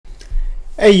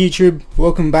Hey YouTube,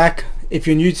 welcome back. If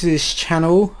you're new to this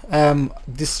channel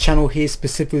here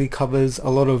specifically covers a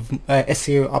lot of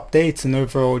SEO updates and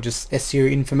overall just SEO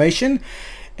information.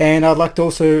 And I'd like to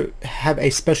also have a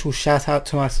special shout out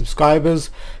to my subscribers.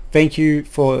 Thank you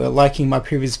for liking my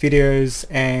previous videos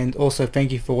and also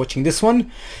thank you for watching this one.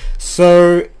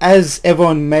 So as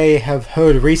everyone may have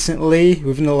heard recently,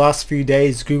 within the last few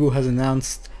days, Google has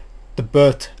announced the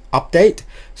BERT update.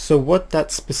 So what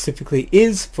that specifically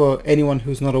is, for anyone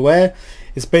who's not aware,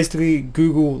 is basically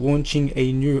Google launching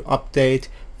a new update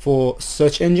for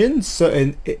search engines. So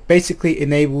it basically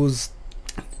enables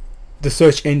the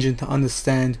search engine to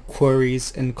understand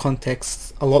queries and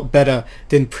contexts a lot better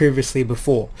than previously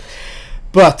before.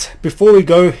 But before we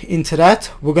go into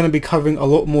that, we're going to be covering a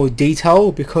lot more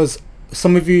detail because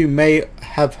some of you may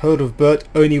have heard of BERT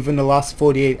only within the last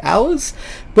 48 hours,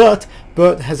 but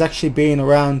BERT has actually been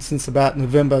around since about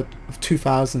November of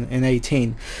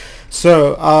 2018.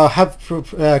 So I have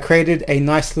created a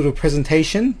nice little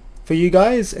presentation for you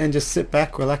guys, and just sit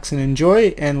back, relax and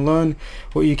enjoy and learn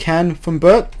what you can from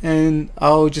BERT, and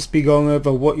I'll just be going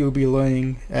over what you'll be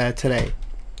learning today.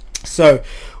 So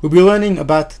we'll be learning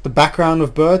about the background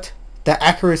of BERT, the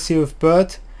accuracy of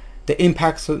BERT, the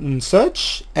impacts on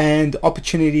search, and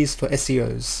opportunities for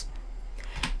SEOs.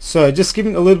 So just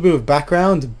giving a little bit of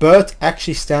background, BERT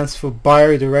actually stands for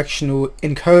Bidirectional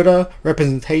Encoder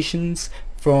Representations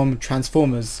from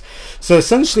Transformers. So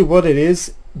essentially what it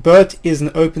is, BERT is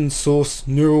an open source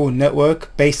neural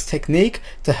network based technique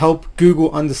to help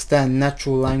Google understand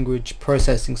natural language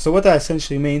processing. So what that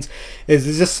essentially means is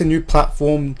it's just a new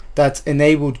platform that's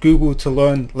enabled Google to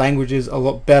learn languages a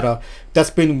lot better. That's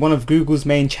been one of Google's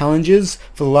main challenges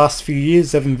for the last few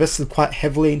years. They've invested quite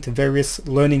heavily into various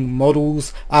learning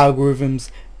models,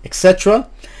 algorithms, etc.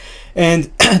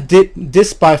 And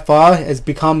this by far has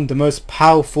become the most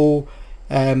powerful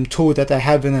tool that they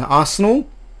have in their arsenal,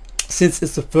 since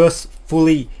it's the first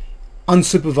fully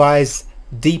unsupervised,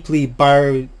 deeply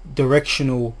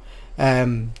bidirectional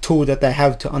tool that they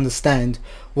have to understand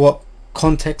what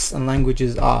contexts and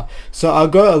languages are. So I'll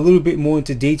go a little bit more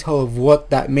into detail of what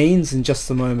that means in just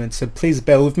a moment, so please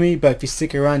bear with me, but if you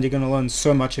stick around you're going to learn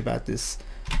so much about this.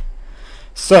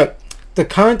 So the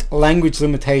current language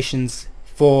limitations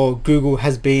for Google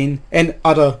has been, and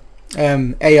other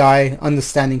AI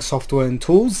understanding software and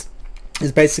tools,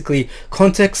 is basically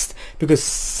context, because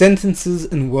sentences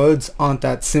and words aren't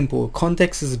that simple.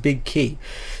 Context is a big key.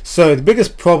 So the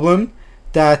biggest problem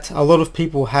that a lot of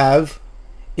people have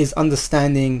is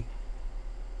understanding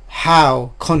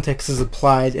how context is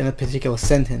applied in a particular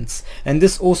sentence, and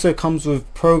this also comes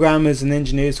with programmers and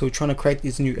engineers who are trying to create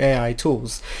these new AI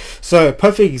tools. So a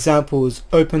perfect example is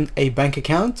open a bank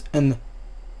account and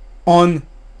on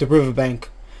the riverbank.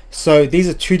 So these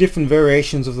are two different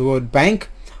variations of the word bank,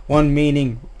 one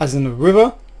meaning as in a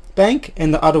river bank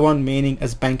and the other one meaning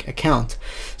as bank account.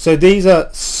 So these are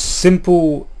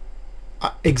simple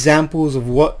examples of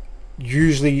what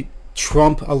usually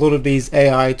trump a lot of these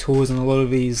AI tools and a lot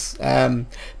of these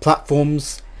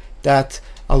platforms that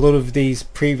a lot of these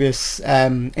previous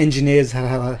engineers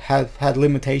have had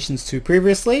limitations to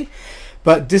previously.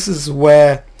 But this is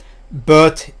where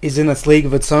BERT is in its league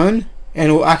of its own,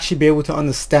 and will actually be able to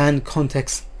understand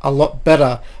context a lot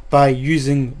better by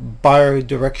using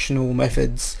bidirectional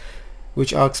methods,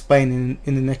 which I'll explain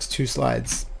in the next two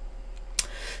slides.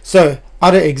 So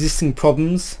other existing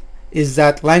problems is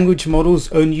that language models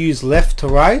only use left to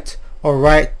right or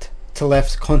right to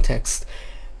left context,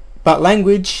 but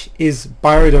language is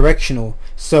bidirectional.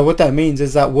 So what that means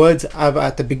is that words either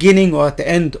at the beginning or at the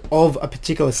end of a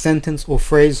particular sentence or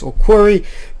phrase or query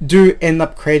do end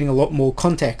up creating a lot more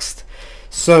context.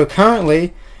 So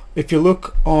currently, if you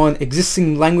look on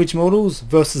existing language models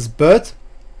versus BERT,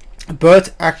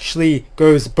 BERT actually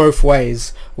goes both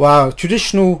ways, while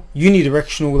traditional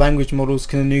unidirectional language models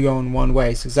can only go in one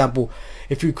way. For example,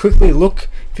 if you quickly look,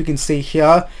 if you can see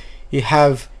here, you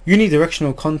have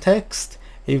unidirectional context,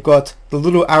 you've got the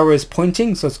little arrows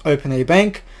pointing, so it's open a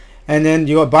bank, and then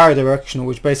you got bidirectional,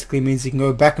 which basically means you can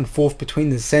go back and forth between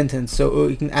the sentence, so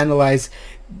you can analyze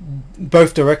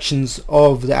both directions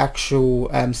of the actual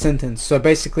sentence. So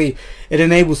basically it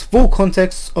enables full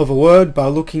context of a word by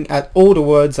looking at all the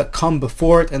words that come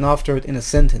before it and after it in a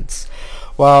sentence,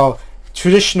 while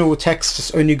traditional texts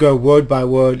just only go word by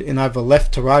word in either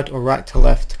left to right or right to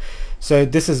left. So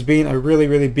this has been a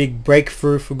really big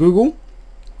breakthrough for Google,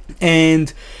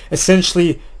 and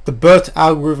essentially the BERT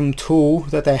algorithm tool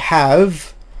that they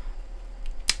have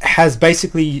has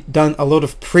basically done a lot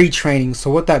of pre-training.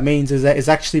 So what that means is that it's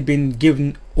actually been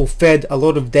given or fed a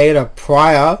lot of data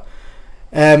prior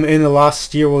in the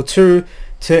last year or two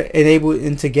to enable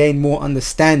it to gain more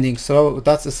understanding. So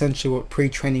that's essentially what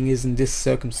pre-training is in this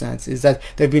circumstance, is that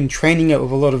they've been training it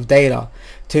with a lot of data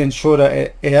to ensure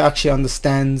that it actually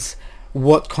understands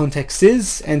what context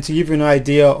is. And to give you an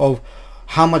idea of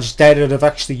how much data they've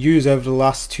actually used over the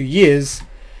last 2 years,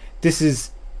 this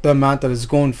is the amount that has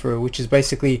gone through, which is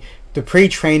basically the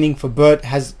pre-training for BERT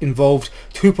has involved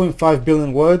 2.5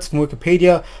 billion words from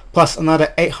Wikipedia plus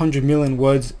another 800 million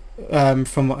words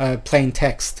from plain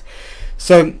text.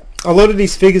 So a lot of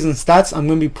these figures and stats I'm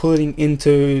going to be putting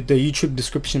into the YouTube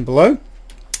description below,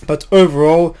 but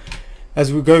overall,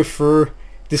 as we go through,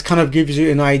 this kind of gives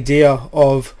you an idea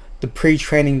of the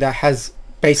pre-training that has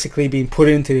basically been put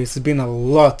into this. There's been a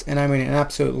lot, and I mean an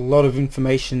absolute lot of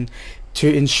information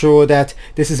to ensure that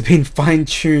this has been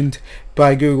fine-tuned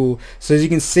by Google. So as you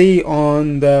can see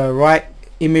on the right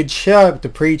image here, the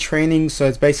pre-training, so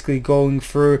it's basically going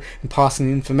through and passing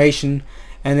the information,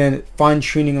 and then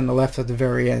fine-tuning on the left at the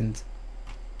very end.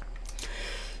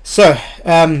 So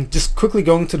just quickly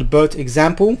going to the BERT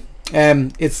example,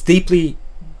 it's deeply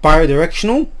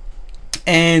bidirectional,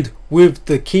 and with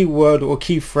the keyword or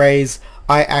key phrase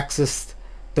I accessed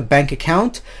the bank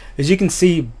account, as you can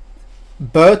see,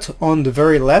 BERT on the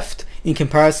very left in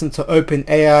comparison to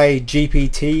OpenAI,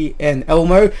 GPT and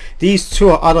Elmo, these two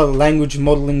are other language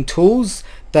modeling tools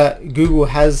that Google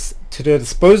has to their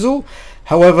disposal.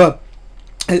 However,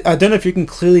 I don't know if you can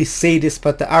clearly see this,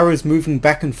 but the arrow is moving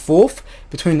back and forth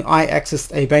between I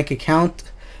accessed a bank account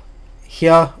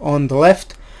here on the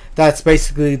left. That's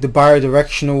basically the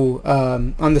bidirectional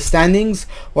understandings,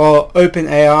 while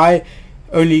OpenAI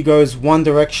only goes one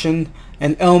direction,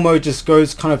 and Elmo just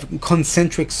goes kind of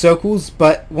concentric circles,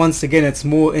 but once again it's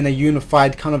more in a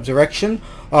unified kind of direction,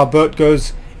 while BERT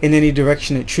goes in any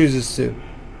direction it chooses to.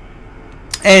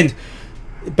 And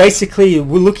basically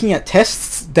we're looking at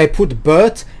tests. They put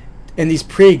BERT and these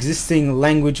pre-existing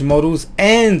language models,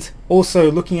 and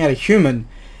also looking at a human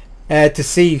to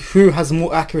see who has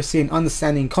more accuracy in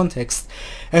understanding context.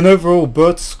 And overall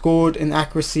BERT scored an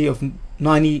accuracy of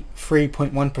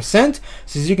 93.1%.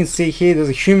 So as you can see here, there's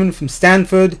a human from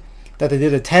Stanford that they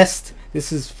did a test.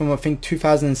 This is from I think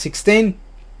 2016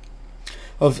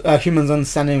 of humans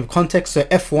understanding of context. So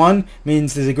F1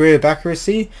 means the degree of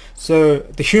accuracy. So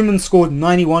the human scored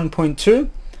 91.2,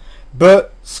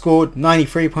 BERT scored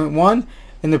 93.1,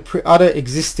 and the other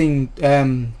existing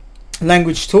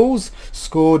language tools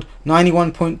scored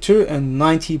 91.2 and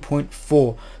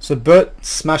 90.4. So BERT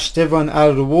smashed everyone out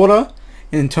of the water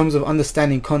in terms of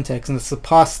understanding context, and it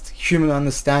surpassed human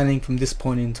understanding from this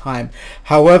point in time.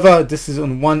 However, this is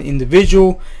on one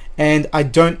individual, and I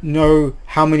don't know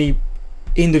how many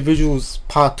individuals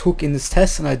partook in this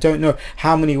test, and I don't know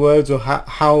how many words or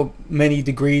how many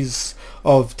degrees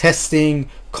of testing,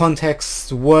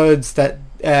 context, words that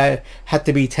had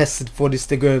to be tested for this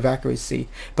degree of accuracy.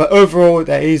 But overall,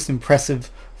 that is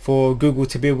impressive for Google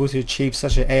to be able to achieve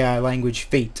such an AI language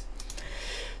feat.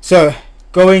 So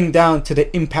going down to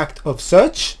the impact of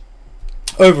search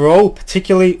overall,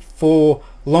 particularly for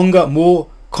longer, more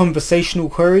conversational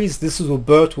queries, this is where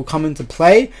BERT will come into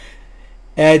play.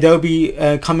 They'll be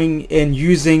coming in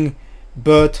using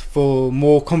BERT for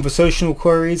more conversational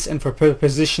queries and for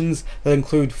prepositions that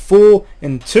include for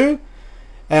and to,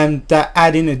 and that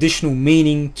add in additional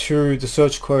meaning to the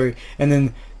search query. And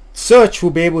then search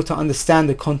will be able to understand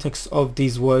the context of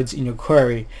these words in your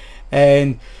query,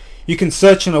 and you can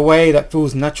search in a way that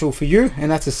feels natural for you,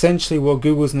 and that's essentially what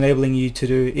Google's enabling you to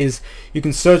do. Is you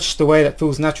can search the way that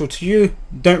feels natural to you.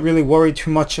 Don't really worry too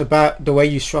much about the way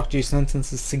you structure your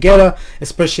sentences together,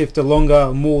 especially if the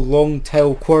longer, more long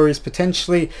tail queries,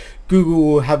 potentially Google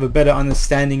will have a better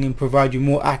understanding and provide you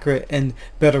more accurate and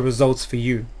better results for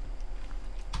you.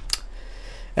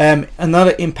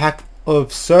 Another impact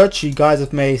of search, you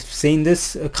guys may have seen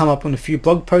this come up on a few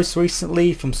blog posts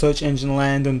recently from Search Engine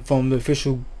Land and from the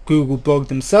official Google blog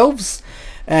themselves.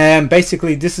 And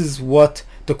basically this is what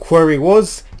the query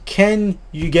was: can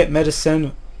you get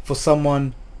medicine for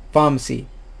someone pharmacy?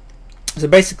 So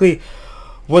basically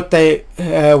what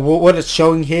it's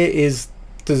showing here is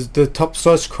the top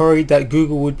source query that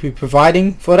Google would be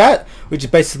providing for that, which is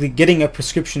basically getting a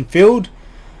prescription filled,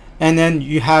 and then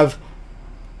you have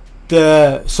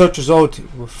the search result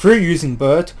through using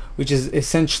BERT, which is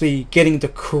essentially getting the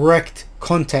correct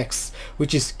context,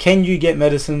 which is can you get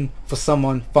medicine for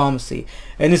someone pharmacy.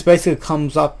 And this basically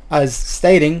comes up as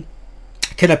stating,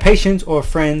 can a patient or a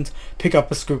friend pick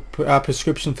up a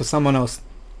prescription for someone else?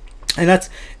 And that's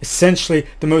essentially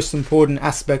the most important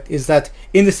aspect, is that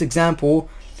in this example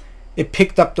it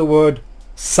picked up the word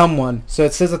someone. So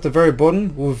it says at the very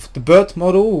bottom, with the BERT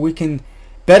model we can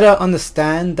better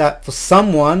understand that for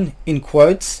someone, in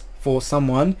quotes, for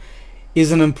someone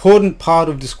is an important part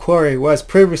of this query, whereas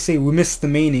previously we missed the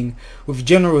meaning with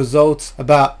general results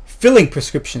about filling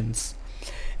prescriptions.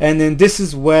 And then this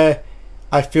is where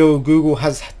I feel Google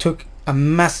has took a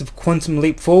massive quantum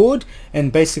leap forward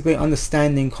and basically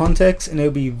understanding context, and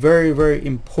it'll be very, very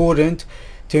important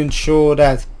to ensure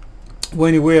that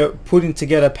when we're putting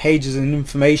together pages and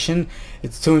information,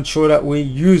 it's to ensure that we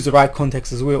use the right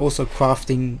context as we're also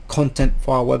crafting content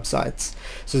for our websites.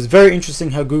 So it's very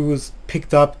interesting how Google's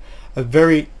picked up a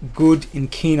very good and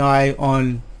keen eye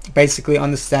on basically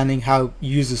understanding how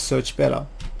users search better.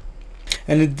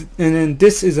 And then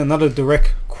this is another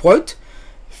direct quote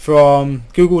from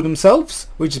Google themselves,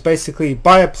 which is basically,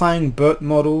 by applying BERT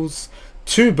models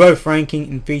to both ranking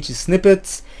and feature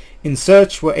snippets in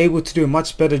search, we're able to do a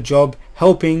much better job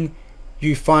helping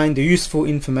you find the useful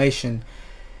information.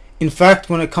 In fact,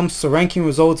 when it comes to ranking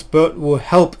results, BERT will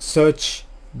help search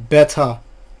better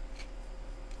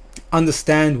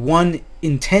understand 1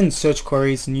 in 10 search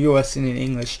queries in US and in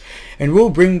English, and we'll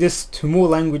bring this to more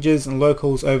languages and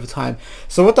locals over time.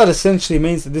 So what that essentially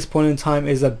means at this point in time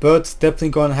is that BERT's definitely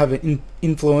going to have an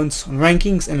influence on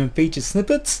rankings and in featured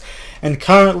snippets, and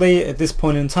currently at this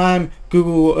point in time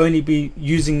Google will only be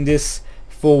using this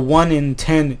for 1 in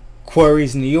 10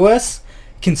 queries in the US.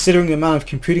 Considering the amount of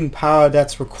computing power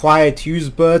that's required to use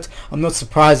BERT, I'm not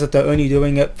surprised that they're only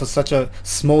doing it for such a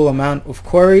small amount of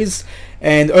queries,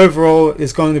 and overall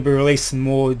it's going to be released in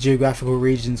more geographical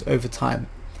regions over time.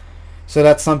 So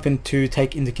that's something to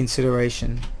take into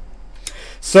consideration.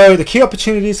 So the key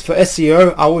opportunities for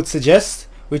SEO, I would suggest,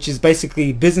 which is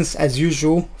basically business as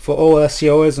usual for all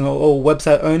SEOs and all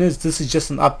website owners. This is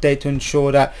just an update to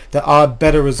ensure that there are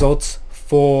better results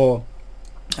for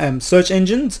search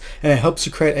engines, and it helps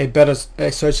you create a better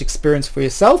search experience for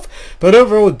yourself. But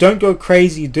overall, don't go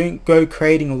crazy, don't go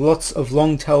creating lots of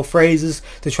long tail phrases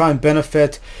to try and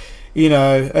benefit, you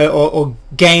know, or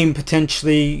gain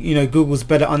potentially, you know, Google's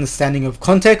better understanding of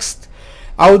context.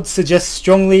 I would suggest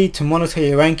strongly to monitor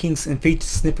your rankings and feature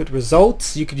snippet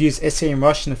results. You could use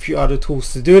SEMrush and a few other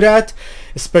tools to do that,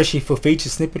 especially for feature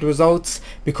snippet results,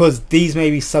 because these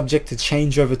may be subject to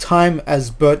change over time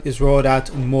as BERT is rolled out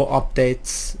in more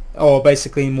updates, or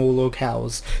basically more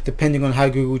locales, depending on how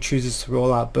Google chooses to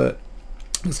roll out BERT.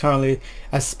 Because currently,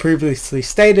 as previously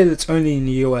stated, it's only in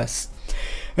the US.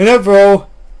 And overall,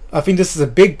 I think this is a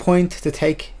big point to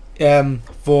take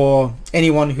for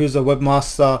anyone who's a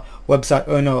webmaster, website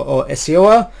owner, or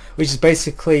SEOer, which is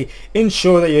basically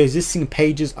ensure that your existing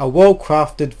pages are well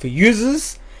crafted for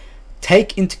users.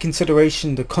 Take into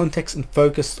consideration the context and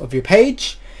focus of your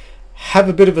page. Have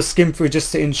a bit of a skim through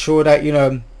just to ensure that, you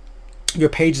know, your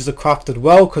pages are crafted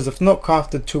well, because if not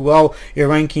crafted too well, your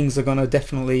rankings are going to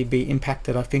definitely be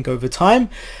impacted, I think, over time.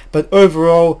 But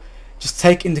overall, just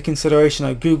take into consideration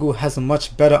that Google has a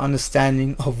much better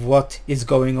understanding of what is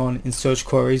going on in search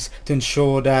queries to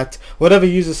ensure that whatever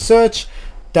users search,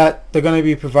 that they're going to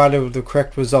be provided with the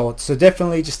correct results. So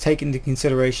definitely just take into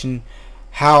consideration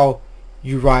how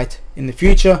you write in the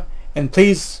future, and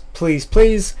please, please,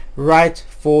 please write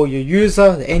for your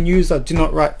user, the end user. Do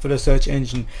not write for the search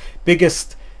engine.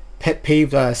 Biggest pet peeve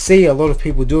that I see a lot of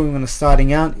people doing when they're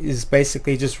starting out is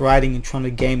basically just writing and trying to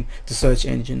game the search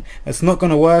engine. It's not going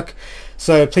to work,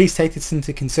 so please take this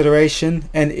into consideration.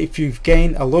 And if you've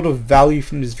gained a lot of value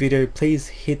from this video, please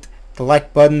hit the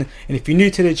like button, and if you're new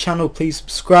to the channel, please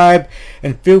subscribe,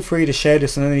 and feel free to share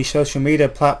this on any social media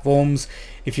platforms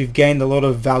if you've gained a lot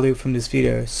of value from this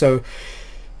video. So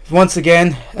once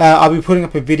again, I'll be putting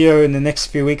up a video in the next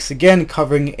few weeks again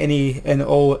covering any and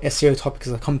all SEO topics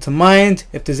that come to mind.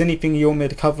 If there's anything you want me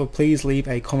to cover, please leave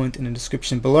a comment in the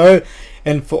description below,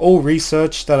 and for all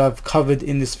research that I've covered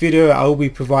in this video, I will be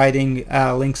providing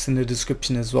links in the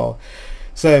description as well.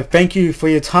 So thank you for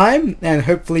your time, and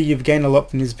hopefully you've gained a lot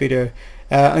from this video.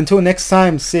 Until next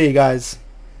time, see you guys.